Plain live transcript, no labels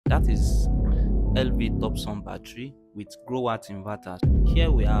that is LVTOPSUN battery with grow watt inverter. Here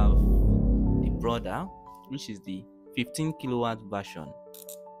we have the brother, which is the 15 kilowatt version.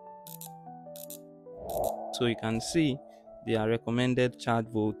 So you can see their recommended charge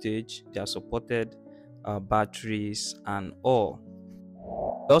voltage, their supported batteries and all.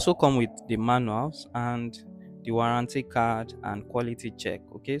 They also come with the manuals and the warranty card and quality check.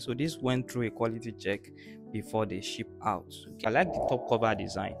 Okay, so this went through a quality check before they ship out. Okay. I like the top cover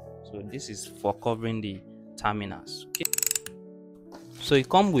design, so this is for covering the terminals. Okay, so it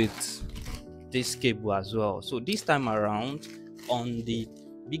comes with this cable as well. So this time around, on the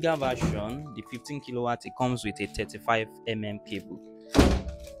bigger version, the 15 kilowatt, it comes with a 35 mm cable.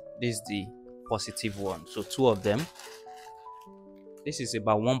 This is the positive one, so two of them. This is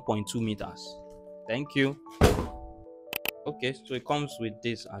about 1.2 meters. Thank you. Okay, so it comes with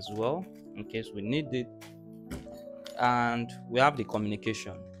this as well in case we need it, and we have the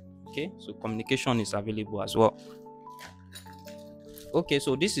communication. Okay, so communication is available as well. Okay,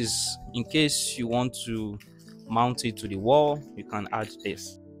 so this is in case you want to mount it to the wall, you can add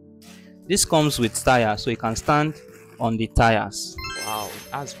this. This comes with tires, so you can stand on the tires. Wow,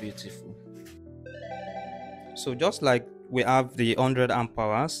 that's beautiful. So just like we have the 100 amp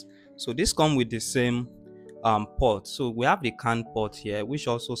hours, so this comes with the same port. So we have the CAN port here, which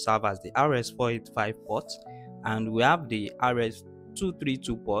also serves as the RS485 port, and we have the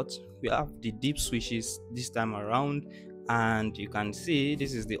RS232 port. We have the deep switches this time around, and you can see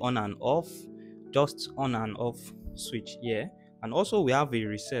this is the on and off, just on and off switch here. And also we have a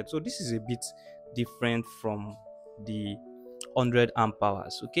reset, so this is a bit different from the 100 amp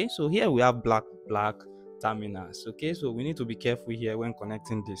hours. Okay, so here we have black terminals. Okay, so we need to be careful here when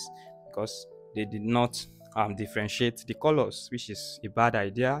connecting this, because they did not differentiate the colors, which is a bad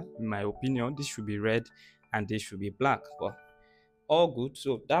idea in my opinion. This should be red and this should be black, but all good.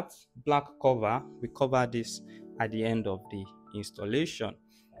 So that black cover, we cover this at the end of the installation.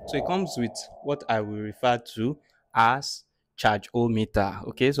 So it comes with what I will refer to as charge-o-meter.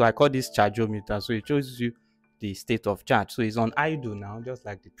 Okay, so I call this charge-o-meter, so it shows you the state of charge. So it's on idle now, just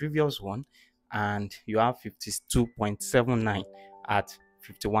like the previous one, and you have 52.79 at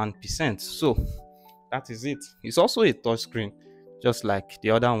 51%. So that is it. It's also a touch screen, just like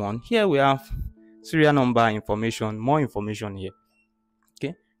the other one. Here we have serial number information, more information here.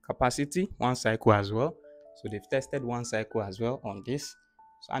 Okay, capacity, one cycle as well. So they've tested one cycle as well on this.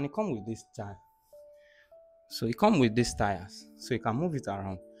 So, and it comes with this tire. So it comes with these tires, so you can move it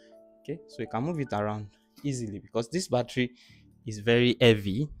around. Okay, so you can move it around easily because this battery is very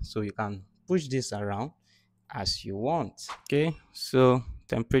heavy, so you can push this around as you want. Okay, so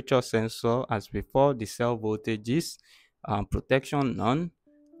temperature sensor as before, the cell voltages, protection none,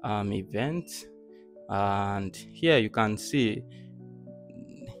 event, and here you can see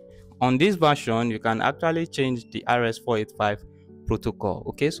on this version you can actually change the RS485 protocol.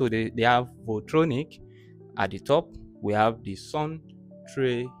 Okay, so they have Voltronic at the top, we have the Sun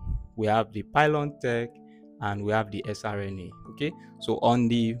Tray, we have the Pylon Tech, and we have the SRNA. Okay, so on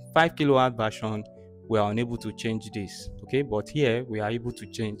the 5 kilowatt version we are unable to change this. Okay, but here we are able to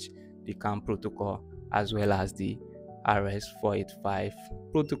change the CAN protocol as well as the RS485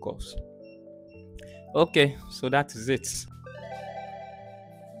 protocols. Okay, so that is it.